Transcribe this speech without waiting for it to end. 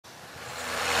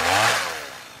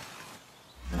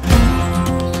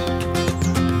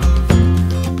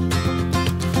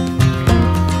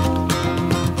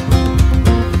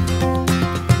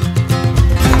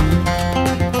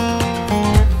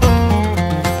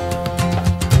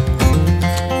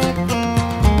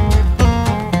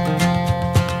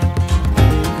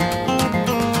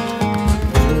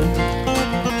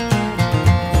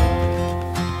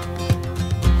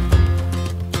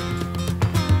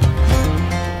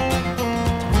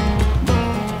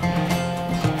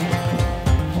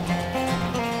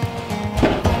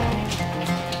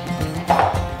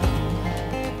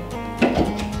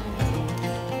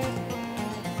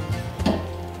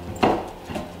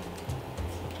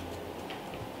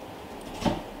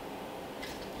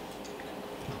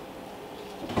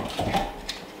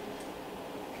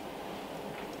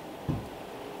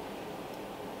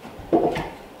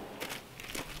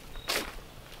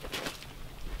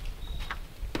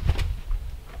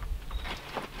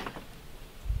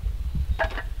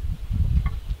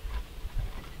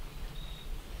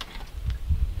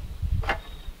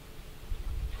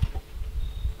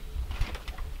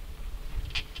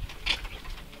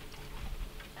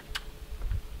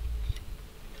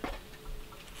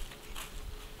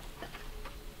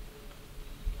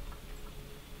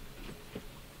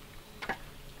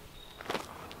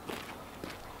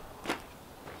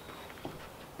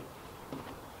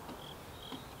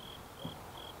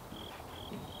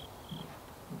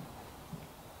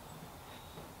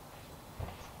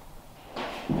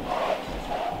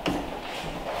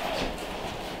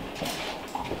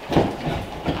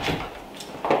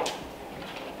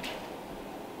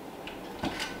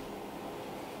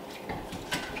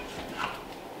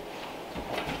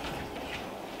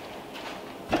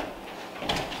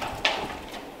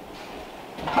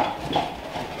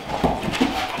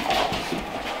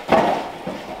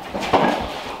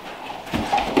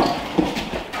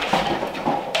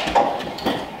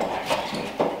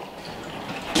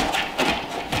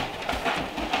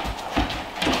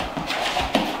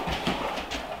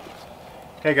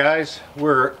Hey guys,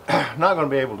 we're not going to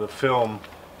be able to film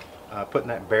putting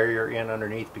that barrier in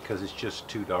underneath because it's just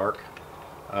too dark.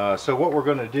 So what we're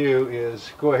going to do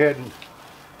is go ahead and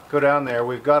go down there.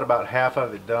 We've got about half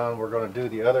of it done. We're going to do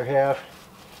the other half.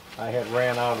 I had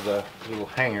ran out of the little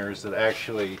hangers that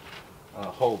actually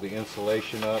hold the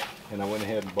insulation up, and I went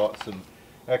ahead and bought some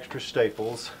extra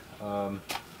staples.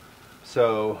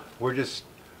 So we're just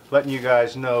letting you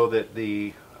guys know that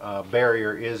the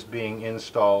barrier is being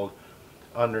installed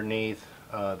underneath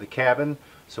the cabin.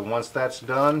 So once that's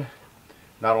done,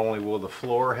 not only will the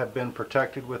floor have been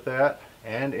protected with that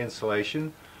and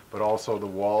insulation, but also the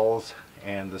walls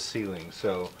and the ceiling.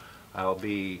 So I'll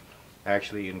be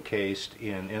actually encased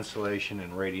in insulation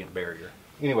and radiant barrier.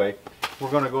 Anyway, we're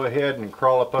going to go ahead and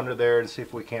crawl up under there and see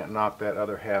if we can't knock that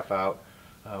other half out.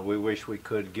 We wish we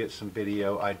could get some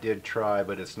video. I did try,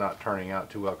 but it's not turning out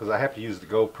too well because I have to use the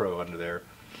GoPro under there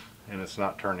and it's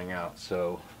not turning out.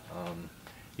 So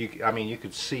I mean, you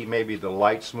could see maybe the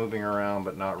lights moving around,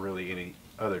 but not really any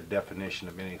other definition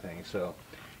of anything. So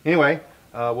anyway,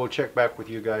 we'll check back with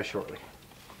you guys shortly.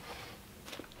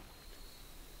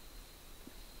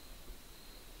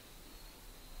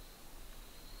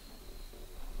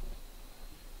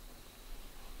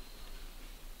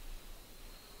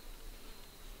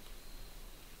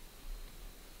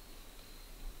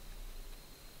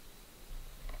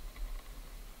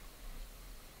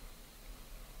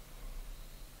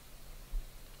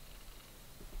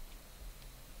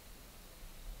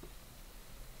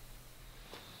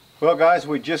 Well guys,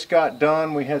 we just got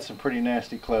done. We had some pretty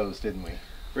nasty clothes, didn't we?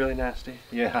 Really nasty.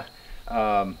 Yeah.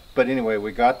 But anyway,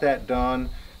 we got that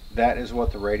done. That is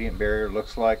what the radiant barrier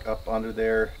looks like up under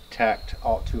there, tacked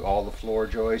to all the floor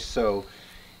joists. So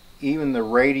even the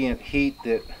radiant heat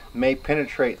that may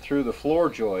penetrate through the floor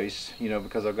joists, you know,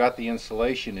 because I've got the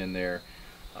insulation in there,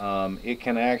 it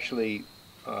can actually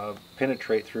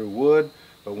penetrate through wood,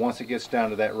 but once it gets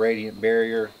down to that radiant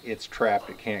barrier, it's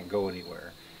trapped. It can't go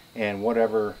anywhere. And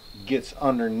whatever gets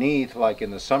underneath, like in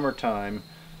the summertime,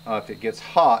 if it gets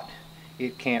hot,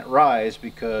 it can't rise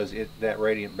because that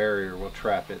radiant barrier will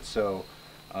trap it. So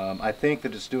I think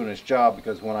that it's doing its job,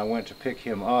 because when I went to pick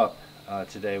him up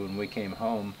today when we came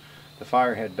home, the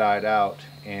fire had died out,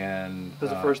 and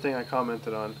that's the first thing I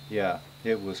commented on. Yeah,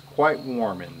 it was quite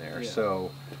warm in there. Yeah.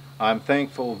 So I'm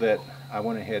thankful that I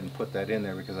went ahead and put that in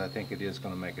there, because I think it is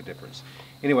going to make a difference.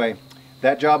 Anyway,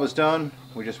 that job is done.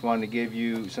 We just wanted to give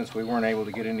you, since we weren't able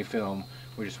to get any film,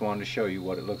 we just wanted to show you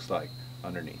what it looks like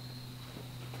underneath.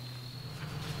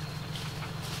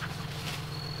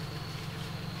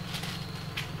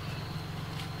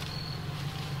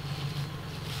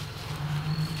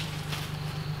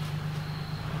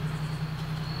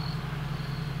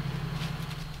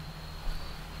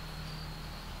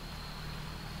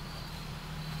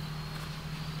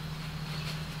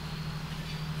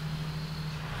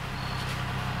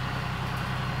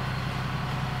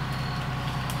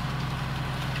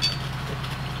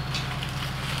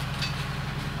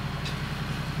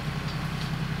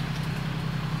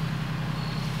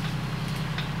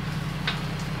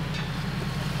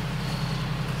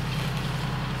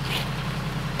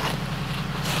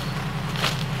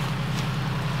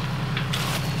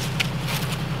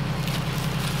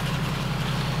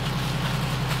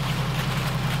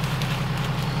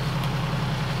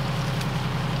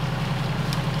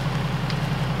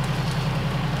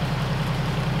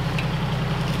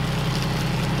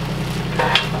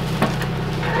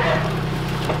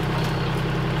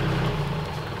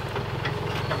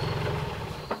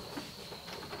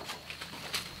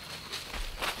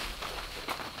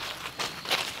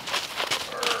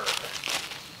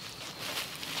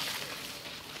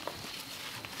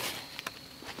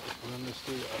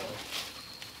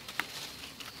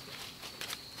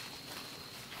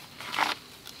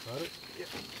 Got it? Yep.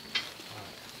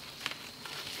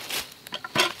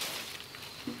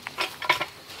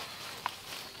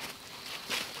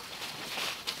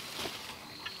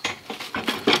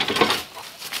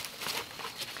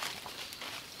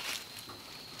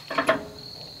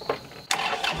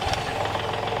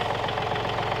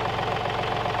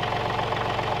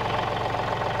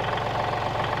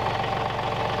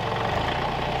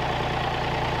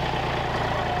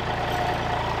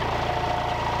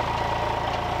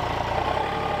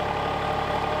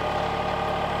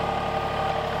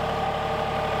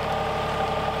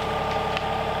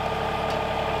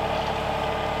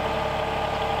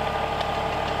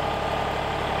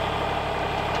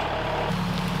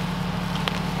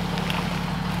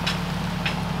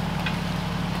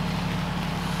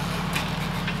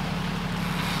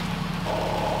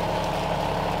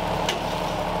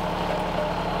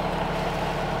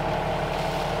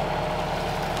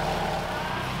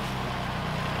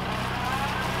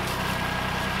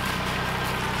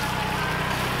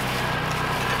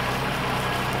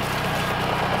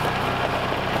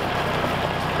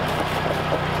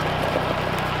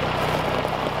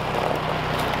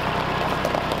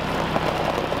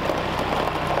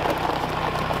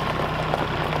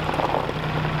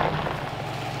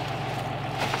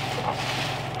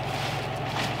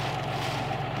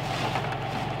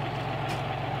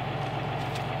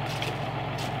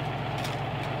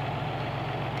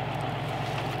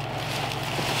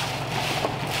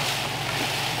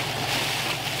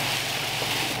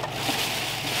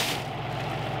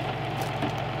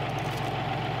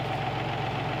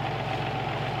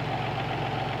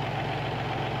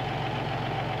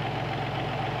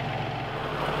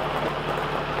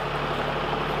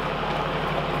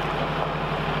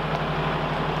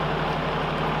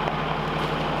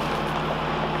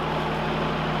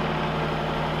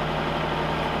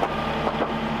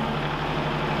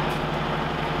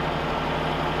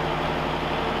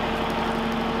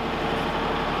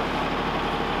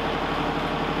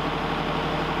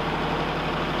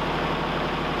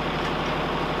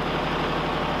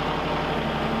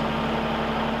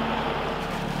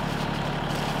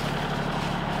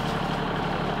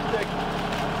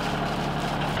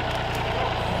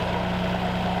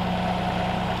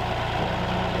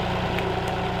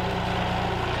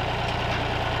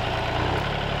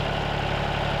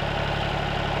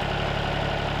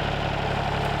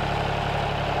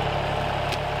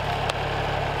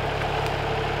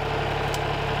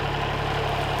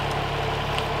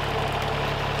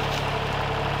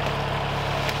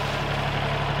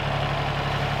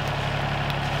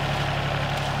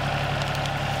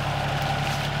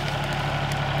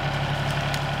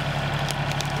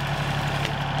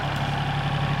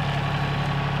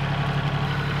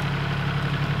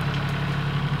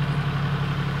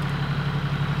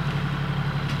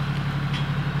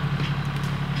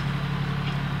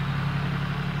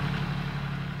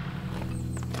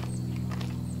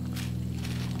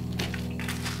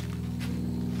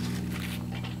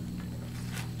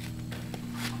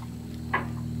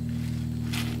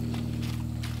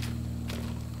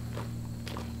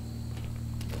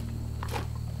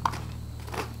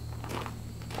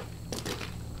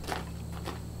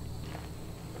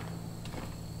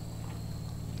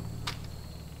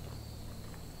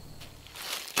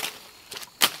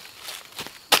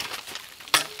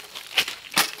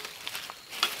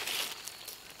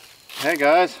 Hey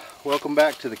guys, welcome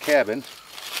back to the cabin.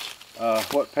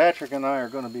 What Patrick and I are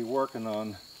going to be working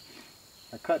on,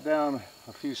 I cut down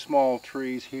a few small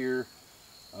trees here.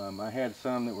 I had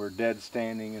some that were dead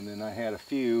standing, and then I had a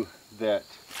few that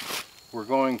were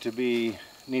going to be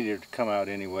needed to come out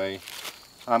anyway.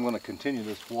 I'm going to continue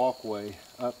this walkway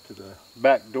up to the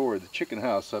back door of the chicken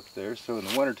house up there, so in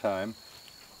the wintertime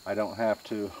I don't have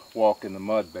to walk in the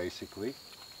mud basically.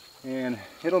 And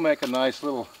it'll make a nice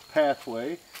little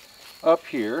pathway up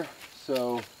here.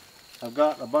 So I've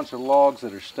got a bunch of logs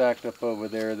that are stacked up over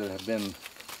there that have been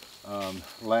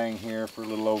laying here for a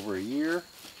little over a year,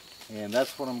 and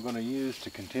that's what I'm going to use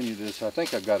to continue this. I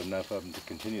think I've got enough of them to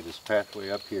continue this pathway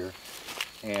up here,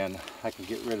 and I can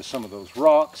get rid of some of those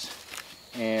rocks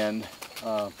and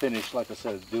finish, like I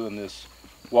said, doing this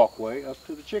walkway up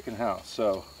to the chicken house.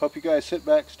 So hope you guys sit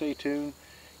back, stay tuned,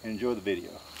 and enjoy the video.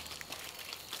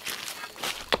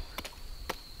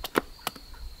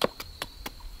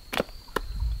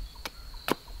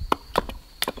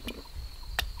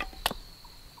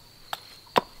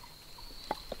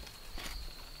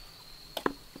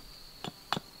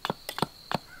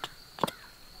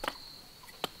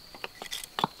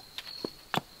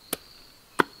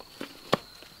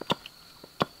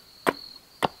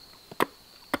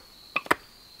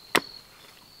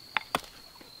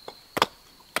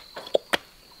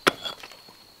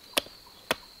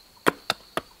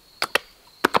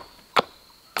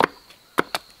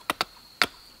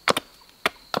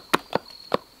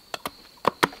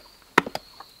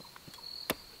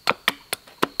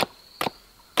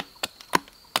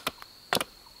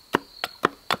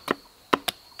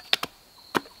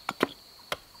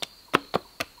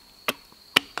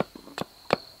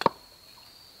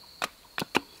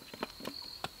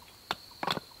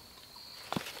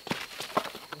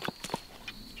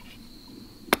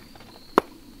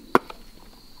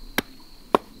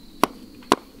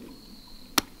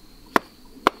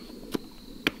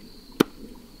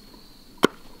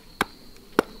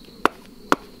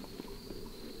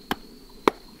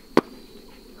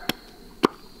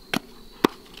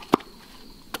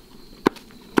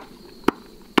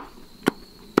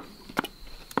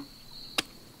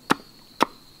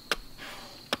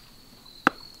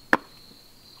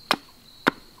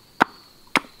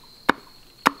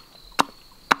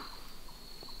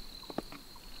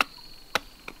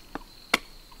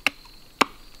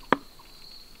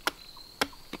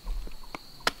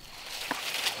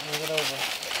 Move it over.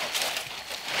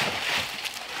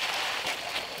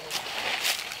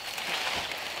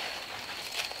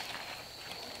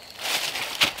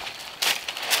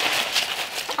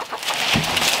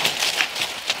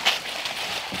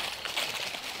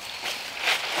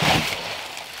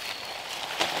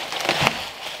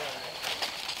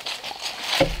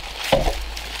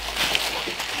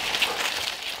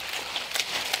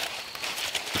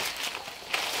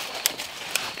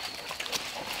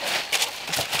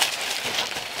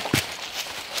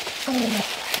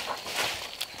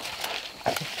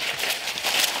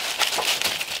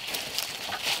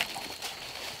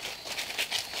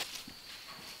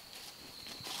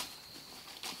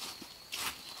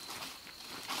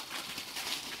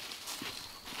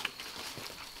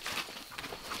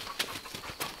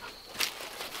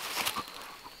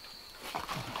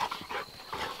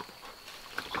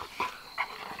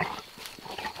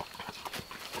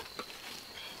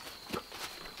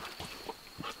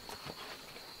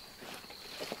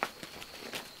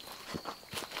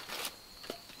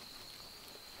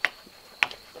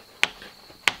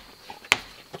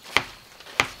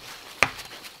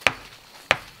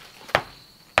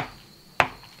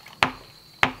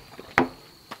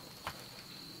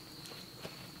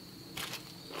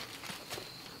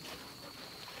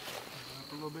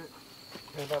 A little bit.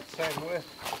 About the same width.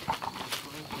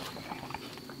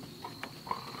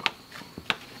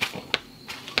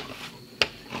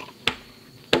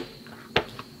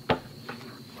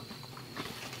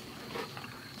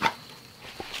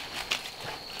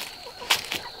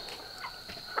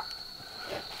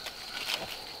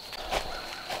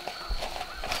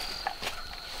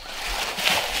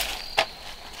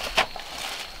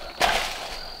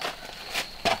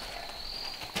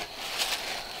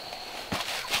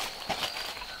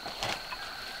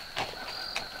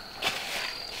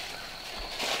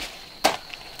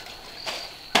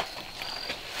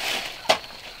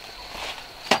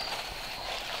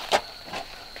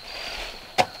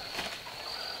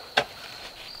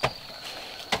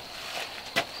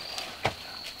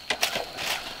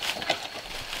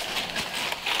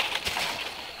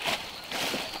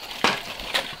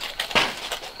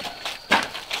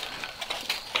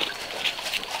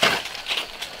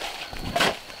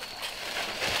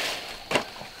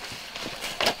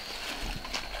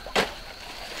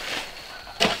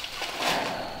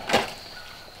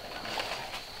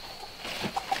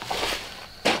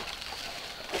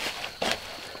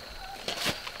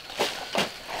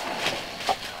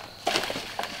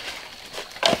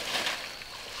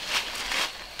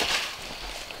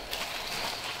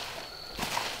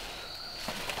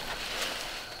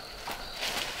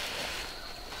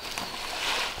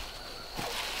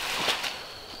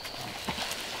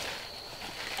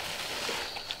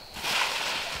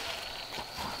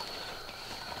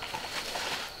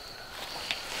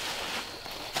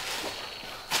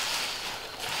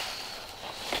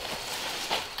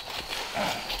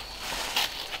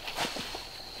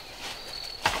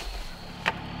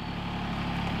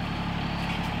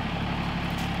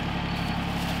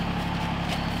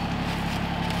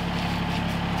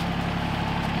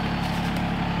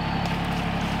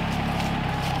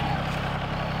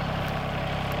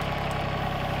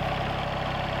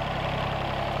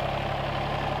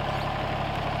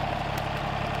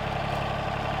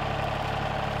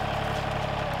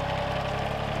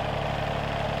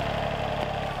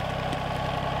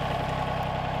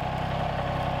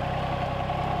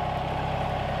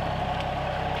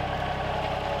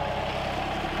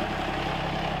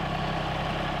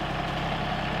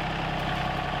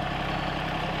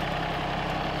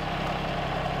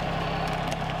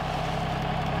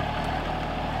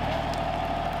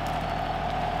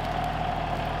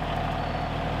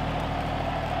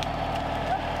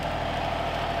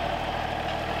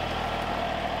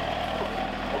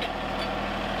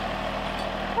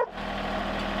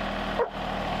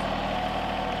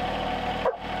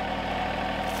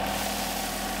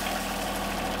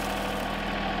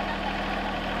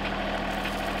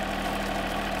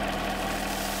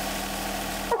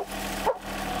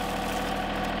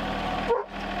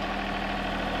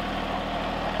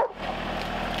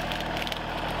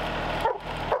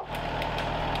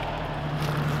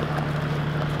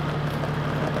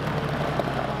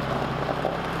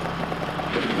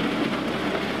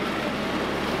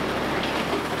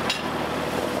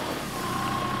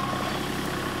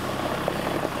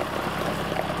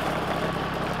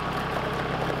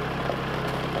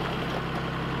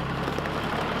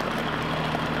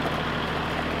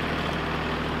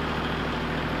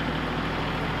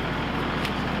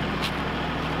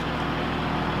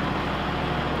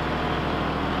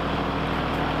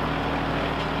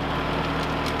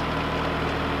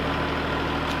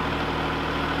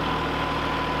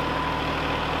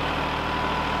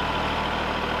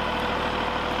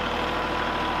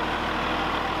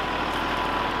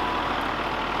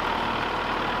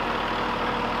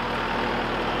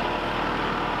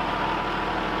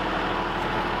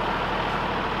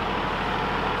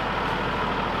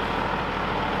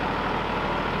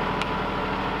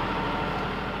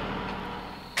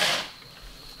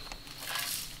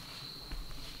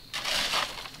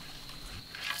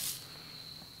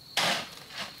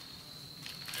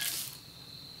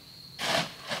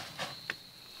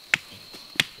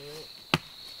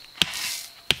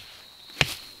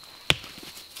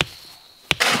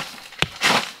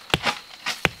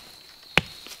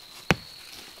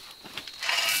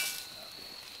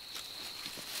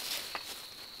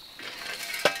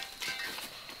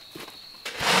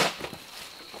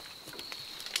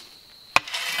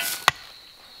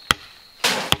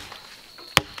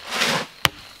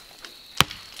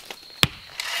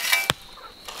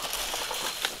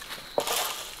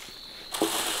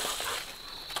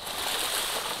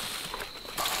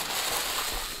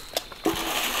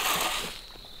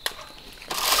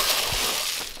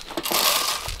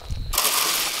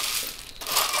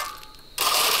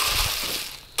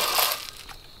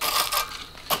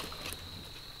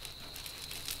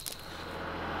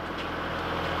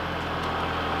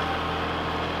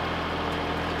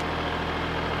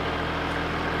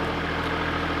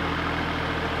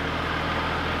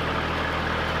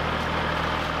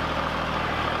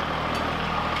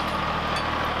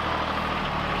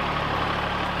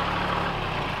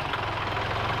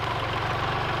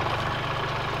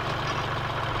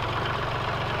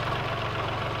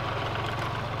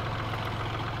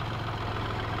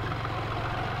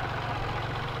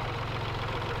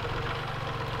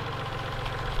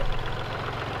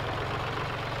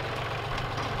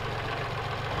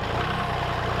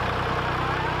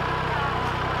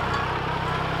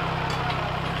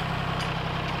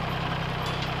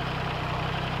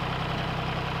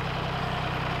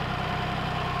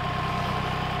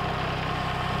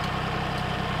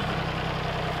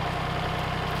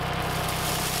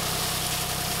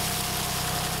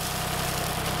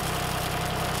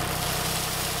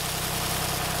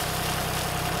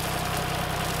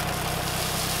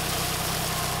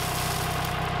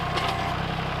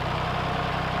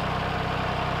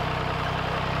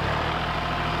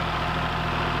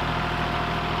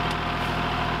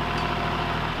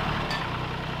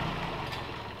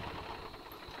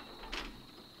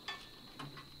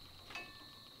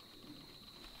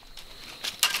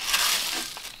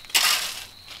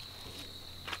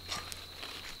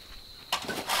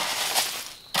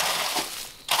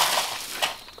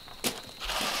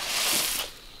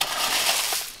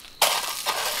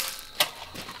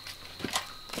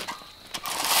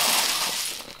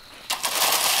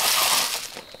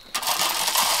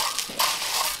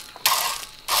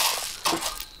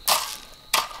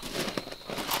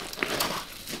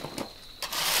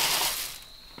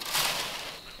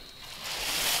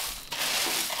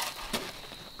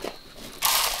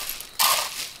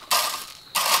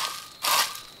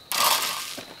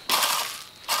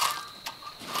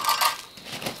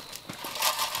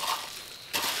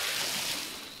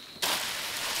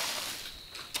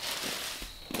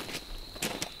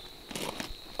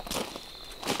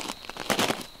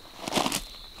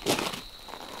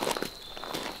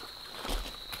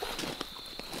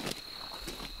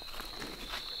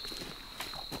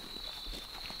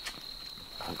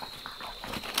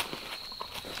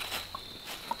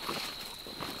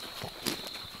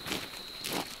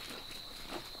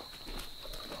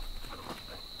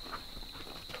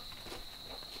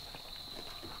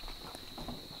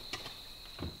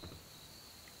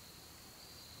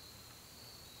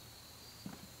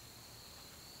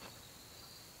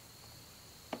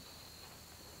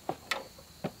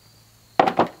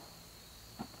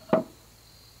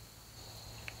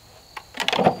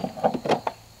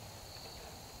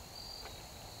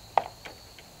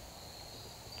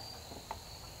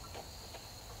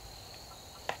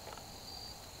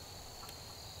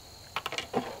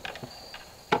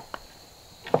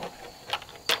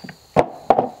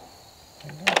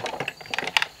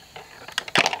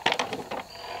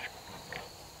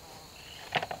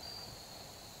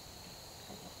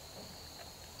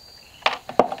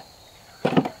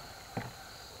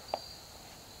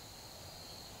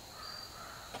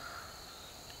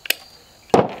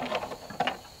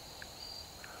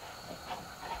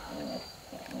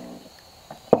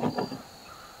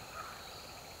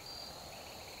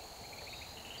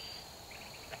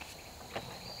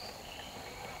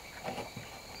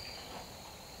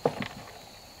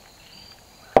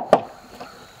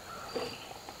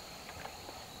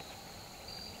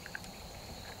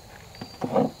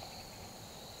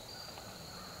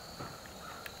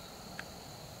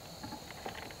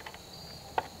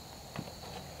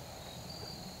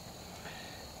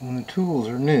 tools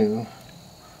are new,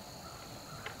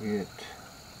 it's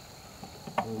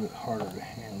a little bit harder to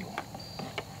handle.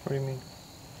 What do you mean?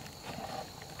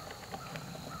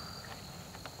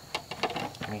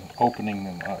 I mean, opening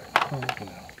them up, you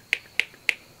know.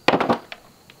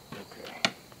 Okay.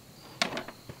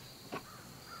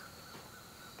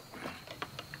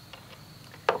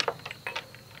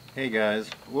 Hey guys,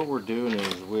 what we're doing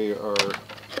is we are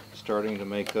starting to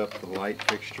make up the light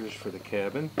fixtures for the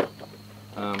cabin.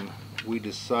 We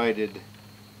decided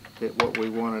that what we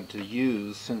wanted to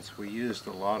use, since we used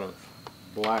a lot of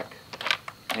black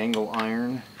angle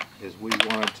iron, is we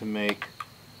wanted to make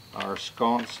our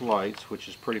sconce lights, which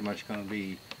is pretty much going to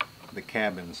be the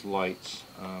cabin's lights.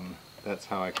 That's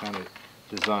how I kind of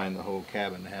designed the whole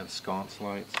cabin, to have sconce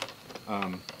lights.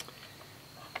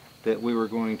 That we were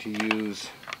going to use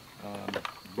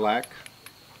black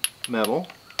metal,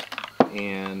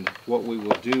 and what we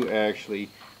will do, actually,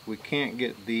 we can't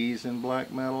get these in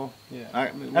black metal.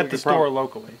 Yeah. At the store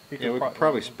locally. Yeah, we could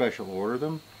probably special order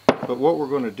them. But what we're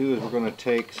going to do is we're going to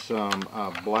take some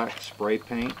black spray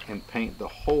paint and paint the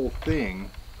whole thing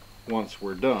once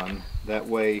we're done. That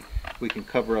way we can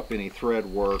cover up any thread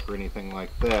work or anything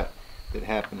like that that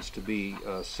happens to be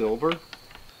silver.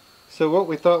 So what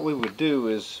we thought we would do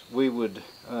is we would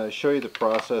show you the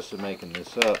process of making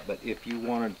this up, but if you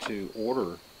wanted to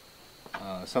order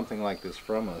something like this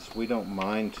from us, we don't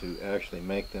mind to actually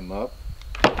make them up.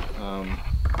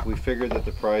 We figured that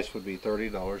the price would be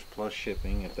 $30 plus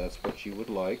shipping, if that's what you would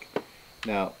like.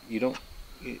 Now, you don't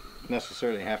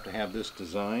necessarily have to have this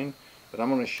design, but I'm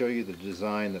going to show you the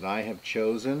design that I have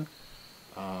chosen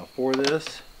for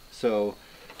this. So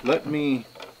let me,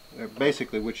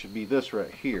 basically, which would be this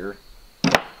right here,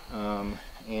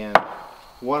 and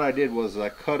what I did was I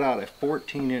cut out a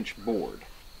 14-inch board.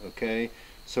 Okay,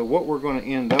 so what we're going to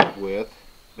end up with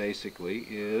basically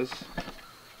is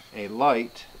a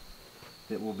light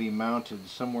that will be mounted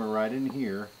somewhere right in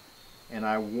here, and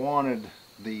I wanted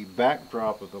the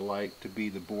backdrop of the light to be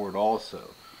the board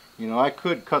also. You know, I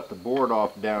could cut the board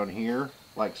off down here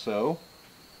like so,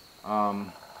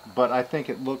 but I think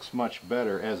it looks much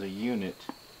better as a unit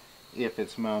if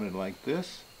it's mounted like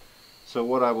this. So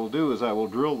what I will do is I will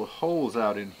drill the holes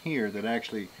out in here that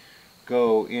actually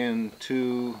go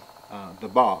into the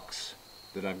box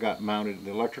that I've got mounted,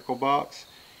 the electrical box,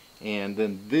 and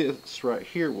then this right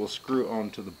here will screw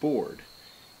onto the board.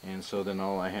 And so then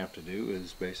all I have to do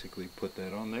is basically put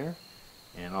that on there,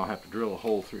 and I'll have to drill a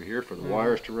hole through here for the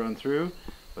wires to run through,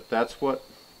 but that's what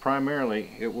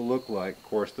primarily it will look like. Of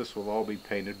course, this will all be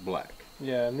painted black.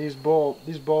 Yeah, and these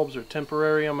bulbs are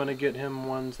temporary. I'm going to get him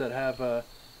ones that have the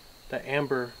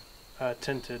amber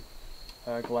tinted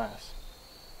glass.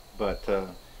 But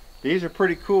these are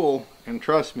pretty cool, and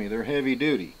trust me, they're heavy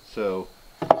duty. So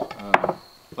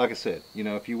like I said, you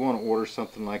know, if you want to order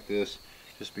something like this,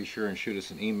 just be sure and shoot us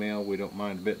an email. We don't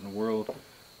mind a bit in the world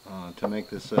to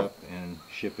make this up and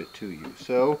ship it to you.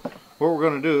 So what we're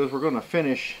going to do is we're going to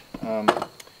finish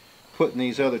putting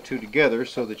these other two together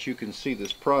so that you can see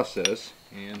this process.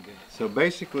 And so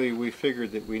basically we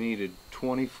figured that we needed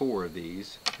 24 of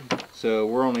these, so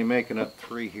we're only making up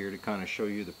 3 here to kind of show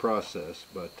you the process,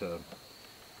 but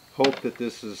hope that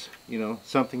this is, you know,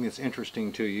 something that's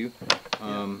interesting to you.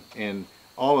 And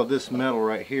all of this metal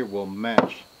right here will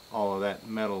match all of that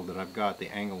metal that I've got, the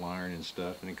angle iron and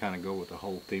stuff, and it kind of go with the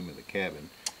whole theme of the cabin,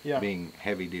 being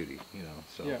heavy duty, you know.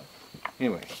 So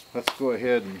anyway, let's go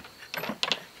ahead and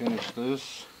finish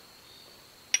this.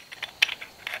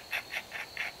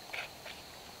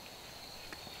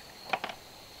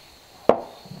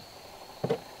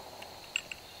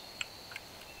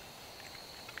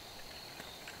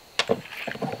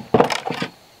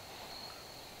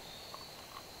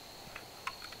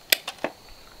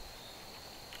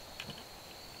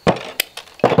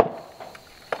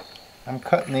 I'm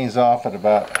cutting these off at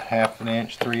about 1/2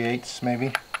 inch, 3/8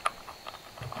 maybe,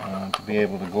 to be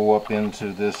able to go up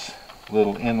into this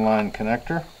little inline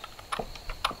connector.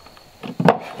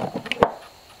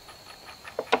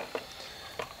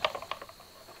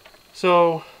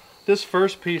 So this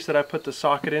first piece that I put the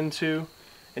socket into,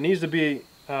 it needs to be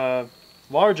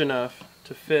large enough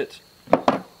to fit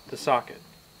the socket.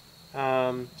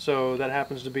 So that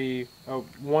happens to be a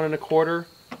 1 1/4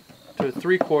 to a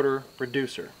 3/4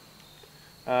 reducer.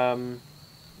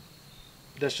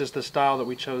 That's just the style that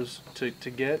we chose to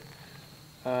get.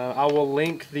 I will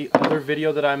link the other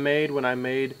video that I made when I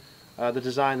made the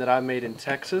design that I made in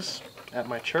Texas at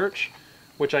my church,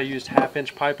 which I used 1/2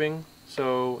 inch piping.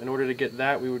 So in order to get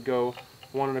that, we would go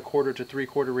 1 1/4 to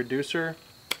 3/4 reducer,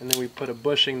 and then we put a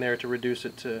bushing there to reduce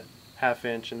it to 1/2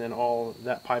 inch, and then all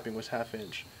that piping was 1/2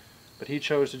 inch. but he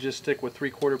chose to just stick with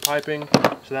 3/4 piping,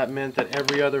 so that meant that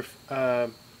every other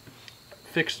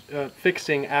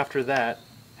fixing after that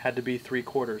had to be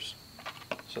 3/4.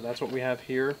 So that's what we have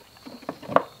here.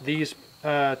 These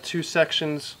two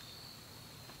sections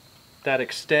that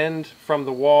extend from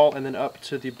the wall and then up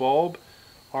to the bulb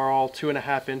are all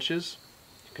 2.5 inches.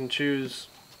 You can choose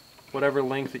whatever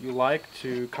length that you like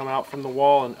to come out from the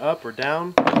wall and up or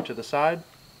down to the side.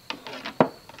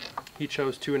 He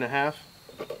chose 2.5.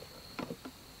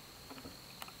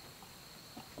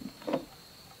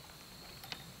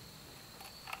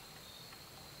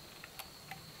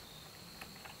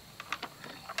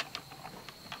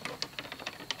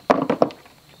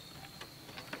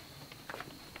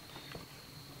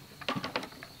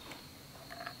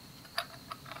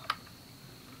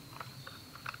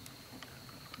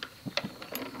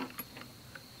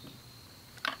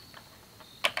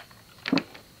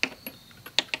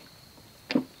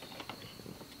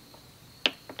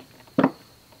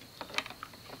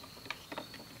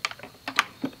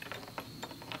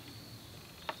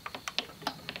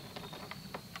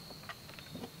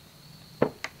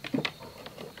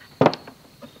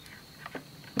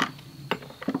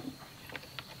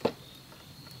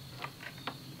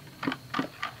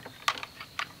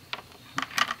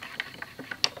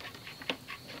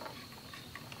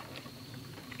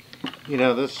 You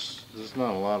know, this is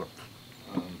not a lot of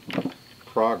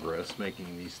progress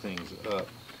making these things up,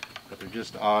 but they're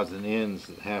just odds and ends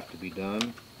that have to be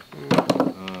done.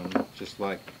 Just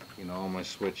like, you know, all my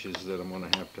switches that I'm going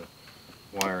to have to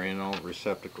wire in, all the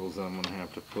receptacles that I'm going to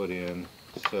have to put in.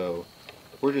 So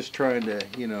we're just trying to,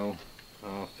 you know,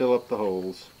 fill up the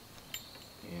holes.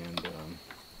 And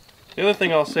the other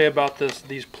thing I'll say about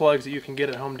these plugs that you can get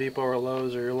at Home Depot or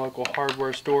Lowe's or your local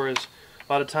hardware store is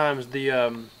a lot of times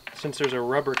since there's a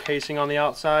rubber casing on the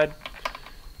outside,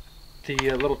 the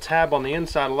little tab on the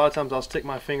inside, a lot of times I'll stick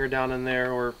my finger down in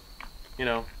there, or, you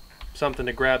know, something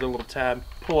to grab the little tab,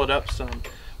 pull it up some,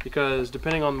 because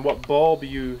depending on what bulb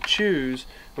you choose,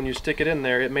 when you stick it in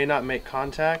there, it may not make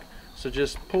contact. So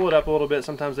just pull it up a little bit.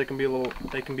 Sometimes they can be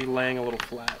laying a little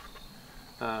flat.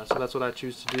 So that's what I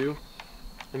choose to do.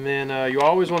 And then you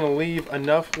always want to leave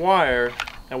enough wire,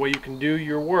 that way you can do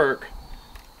your work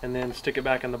and then stick it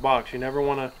back in the box. You never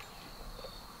want to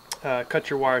cut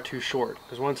your wire too short,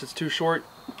 because once it's too short,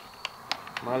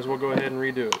 might as well go ahead and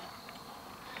redo it.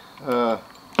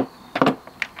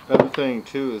 Other thing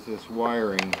too is this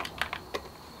wiring.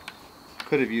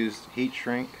 Could have used heat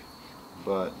shrink,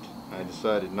 but I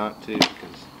decided not to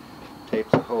because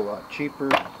tape's a whole lot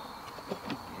cheaper,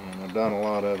 and I've done a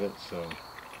lot of it, so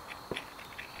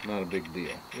not a big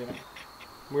deal. Yeah,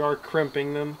 we are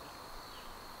crimping them.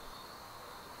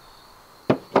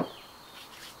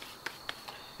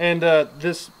 And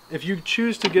if you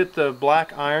choose to get the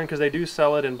black iron, because they do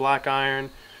sell it in black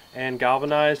iron and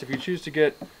galvanized, if you choose to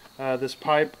get this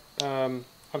pipe,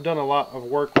 I've done a lot of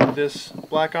work with this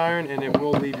black iron, and it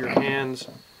will leave your hands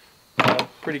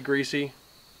pretty greasy.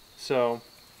 So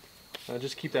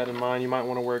just keep that in mind. You might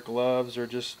want to wear gloves or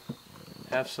just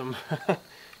have some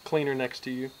cleaner next to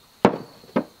you.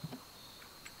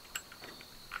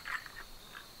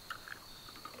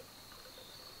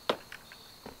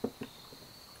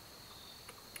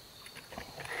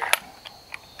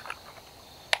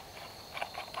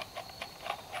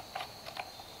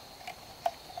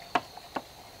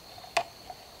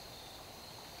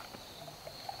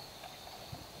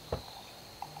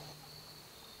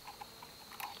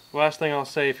 Last thing I'll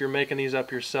say, if you're making these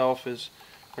up yourself, is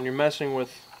when you're messing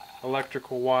with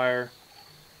electrical wire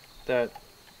that,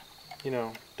 you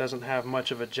know, doesn't have much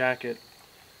of a jacket,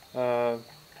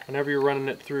 whenever you're running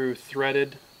it through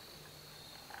threaded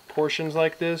portions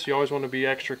like this, you always want to be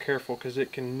extra careful, because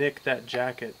it can nick that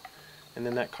jacket, and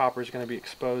then that copper is going to be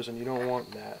exposed, and you don't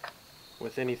want that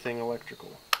with anything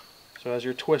electrical. So as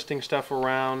you're twisting stuff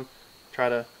around, try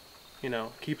to, you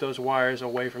know, keep those wires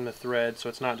away from the thread, so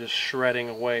it's not just shredding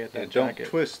away at that jacket.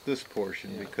 Don't twist this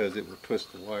portion, because it will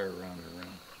twist the wire around and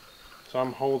around. So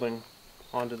I'm holding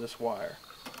onto this wire.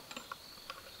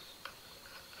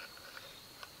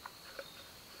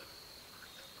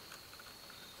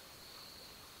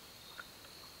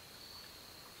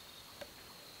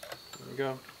 There we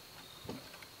go.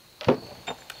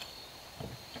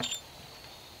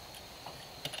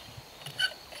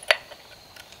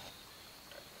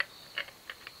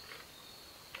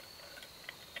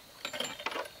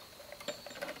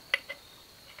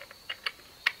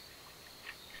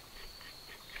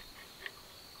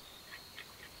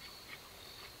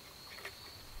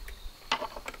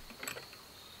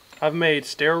 I've made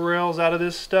stair rails out of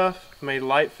this stuff, made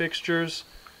light fixtures,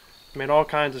 made all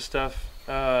kinds of stuff.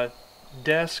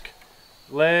 Desk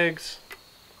legs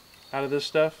out of this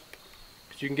stuff.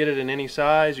 You can get it in any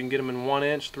size. You can get them in 1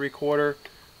 inch, 3/4,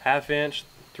 1/2 inch,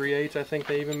 3/8. I think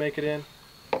they even make it in.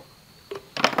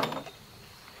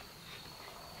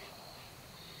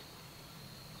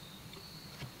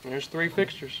 There's 3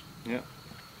 fixtures. Yeah.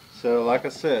 So like I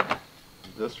said,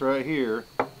 this right here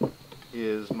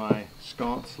is my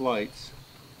sconce lights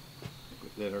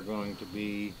that are going to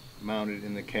be mounted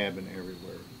in the cabin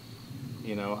everywhere.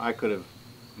 You know, I could have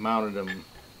mounted them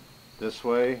this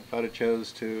way if I'd have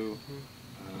chose to.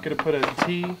 You could have put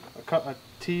a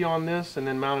T on this and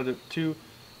then mounted it two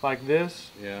like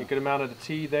this. Yeah. You could have mounted a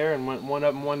T there and went one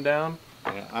up and one down.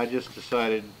 Yeah, I just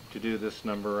decided to do this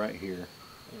number right here.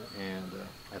 Yeah. And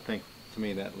I think, to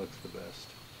me, that looks the best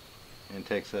and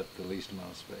takes up the least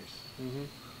amount of space.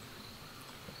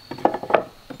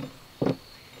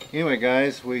 Anyway,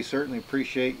 guys, we certainly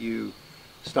appreciate you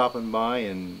stopping by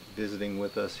and visiting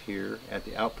with us here at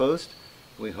the Outpost.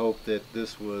 We hope that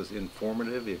this was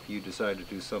informative if you decide to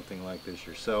do something like this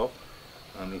yourself.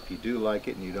 If you do like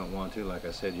it and you don't want to, like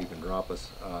I said, you can drop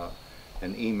us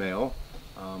an email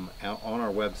out on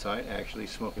our website, actually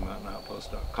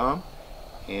smokymountaiноutpost.com,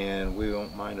 and we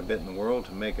won't mind a bit in the world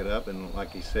to make it up. And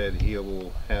like he said, he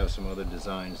will have some other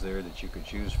designs there that you could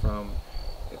choose from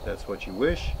if that's what you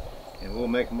wish, and we'll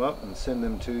make them up and send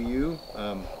them to you.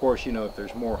 Of course, you know, if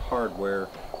there's more hardware,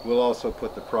 we'll also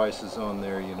put the prices on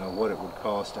there, you know, what it would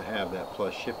cost to have that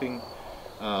plus shipping.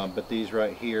 But these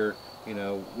right here, you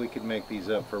know, we could make these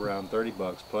up for around 30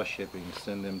 bucks plus shipping and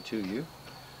send them to you.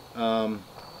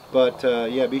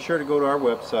 Yeah, be sure to go to our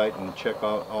website and check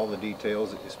out all the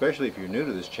details, especially if you're new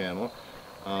to this channel.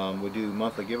 We do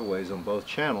monthly giveaways on both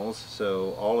channels,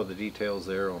 so all of the details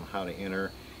there on how to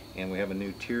enter. And we have a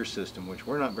new tier system, which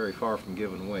we're not very far from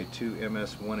giving away 2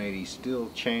 MS-180 steel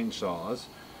chainsaws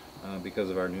because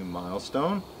of our new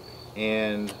milestone.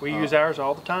 And we use ours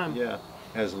all the time. Yeah,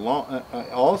 as long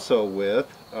also with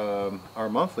our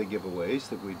monthly giveaways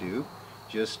that we do,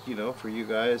 just, you know, for you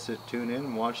guys that tune in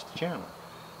and watch the channel.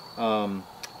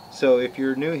 So if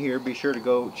you're new here, be sure to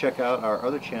go check out our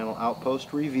other channel,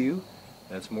 Outpost Review.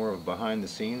 That's more of a behind the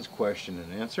scenes question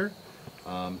and answer.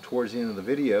 Towards the end of the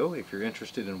video, if you're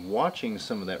interested in watching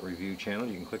some of that review channel,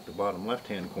 you can click the bottom left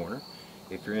hand corner.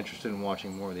 If you're interested in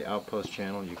watching more of the Outpost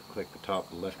channel, you can click the top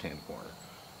left hand corner.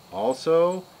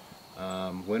 Also,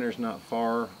 winter's not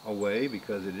far away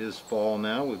because it is fall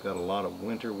now. We've got a lot of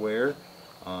winter wear,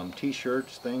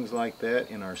 t-shirts, things like that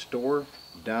in our store.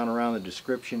 Down around the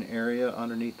description area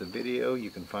underneath the video,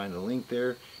 you can find a link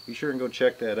there. Be sure and go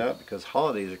check that out because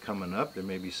holidays are coming up. There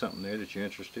may be something there that you're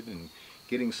interested in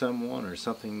getting someone, or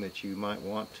something that you might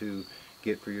want to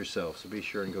get for yourself. So be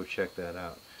sure and go check that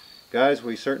out. Guys,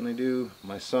 we certainly do.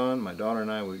 My son, my daughter,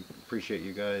 and I, we appreciate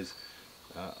you guys,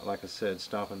 like I said,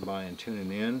 stopping by and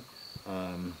tuning in.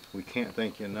 We can't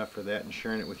thank you enough for that and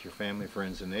sharing it with your family,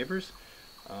 friends, and neighbors.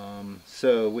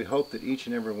 So we hope that each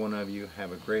and every one of you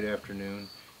have a great afternoon.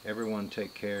 Everyone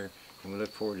take care, and we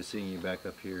look forward to seeing you back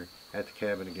up here at the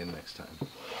cabin again next time.